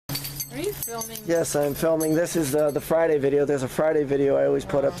Are you filming? Yes, I'm filming. This is the Friday video. There's a Friday video I always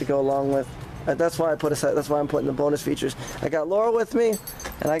put up to go along with. That's why I put aside. That's why I'm putting the bonus features. I got Laura with me,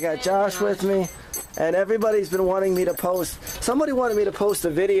 and I got Josh with me, and everybody's been wanting me to post. Somebody wanted me to post a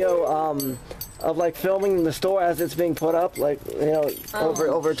video of like filming the store as it's being put up, like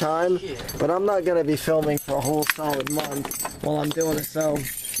over time. But I'm not gonna be filming for a whole solid month while I'm doing it. So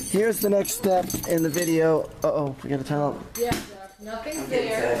here's the next step in the video. Uh-oh, we gotta turn up. Yeah, nothing's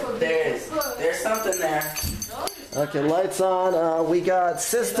there. There's something there. Okay, lights on. We got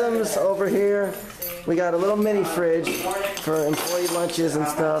systems over here. We got a little mini fridge for employee lunches and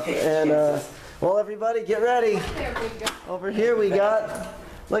stuff. And, well, everybody, get ready. Over here we got,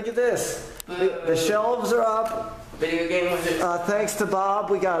 look at this. The shelves are up. Video game was it? Thanks to Bob,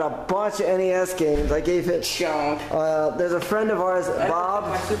 we got a bunch of NES games. I gave it. There's a friend of ours,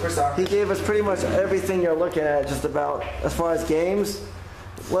 Bob. He gave us pretty much everything you're looking at, just about as far as games.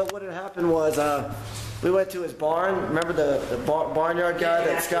 What had happened was we went to his barn. Remember the barnyard guy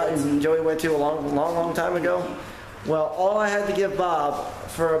that Scott and Joey went to a long time ago? Well, all I had to give Bob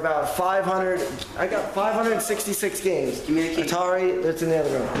for about 500, I got 566 games. Atari, that's in the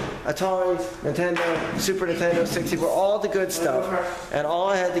other room. Atari, Nintendo, Super Nintendo, 64, all the good stuff. And all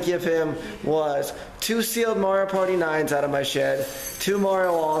I had to give him was 2 sealed Mario Party 9s out of my shed, 2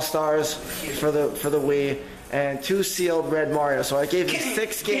 Mario All-Stars for the Wii, and 2 sealed Red Mario. So I gave him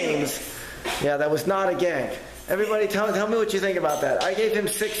 6 games. Yeah, that was not a gank. Everybody tell me what you think about that. I gave him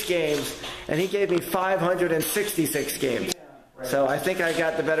 6 games, and he gave me 566 games. So I think I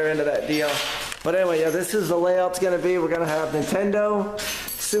got the better end of that deal. But anyway, yeah, this is the layout's going to be. We're going to have Nintendo,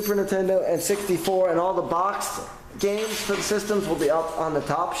 Super Nintendo, and 64, and all the boxed games for the systems will be up on the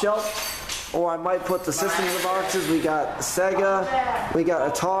top shelf. Or I might put the systems in the boxes. We got Sega, we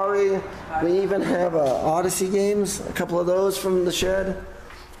got Atari, we even have Odyssey games, a couple of those from the shed.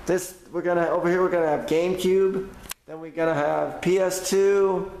 Over here we're gonna have GameCube, then we're gonna have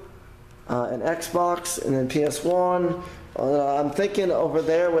PS2, and Xbox, and then PS1. I'm thinking over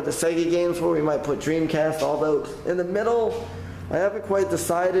there where the Sega games were, we might put Dreamcast, although in the middle, I haven't quite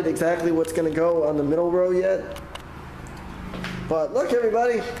decided exactly what's gonna go on the middle row yet. But look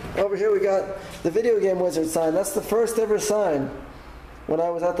everybody, over here we got the Video Game Wizard sign. That's the first ever sign when I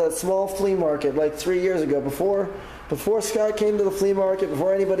was at that small flea market like 3 years ago. Before Scott came to the flea market,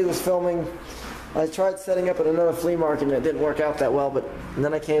 before anybody was filming, I tried setting up at another flea market and it didn't work out that well, and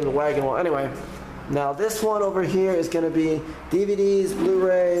then I came to Wagon Wheel. Anyway, now this one over here is going to be DVDs,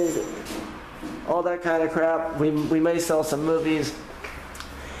 Blu-rays, all that kind of crap. We may sell some movies.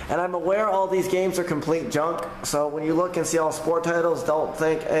 And I'm aware all these games are complete junk, so when you look and see all sport titles, don't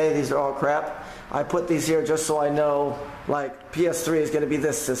think, hey, these are all crap. I put these here just so I know, like, PS3 is going to be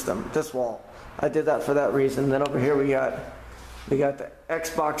this system, this wall. I did that for that reason. Then over here we got the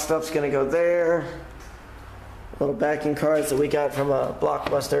Xbox stuff's going to go there. Little backing cards that we got from a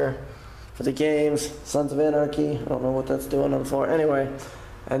Blockbuster for the games. Sons of Anarchy. I don't know what that's doing on the floor. Anyway,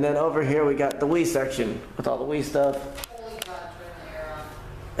 and then over here we got the Wii section with all the Wii stuff.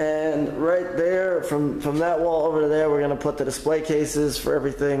 And right there, from that wall over to there, we're going to put the display cases for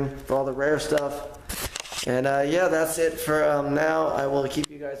everything, for all the rare stuff. And yeah, that's it for now. I will keep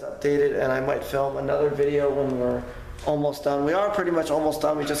you guys updated, and I might film another video when we're almost done. We are pretty much almost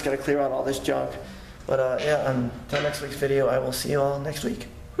done. We just got to clear out all this junk. But yeah, until next week's video, I will see you all next week.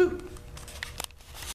 Woo!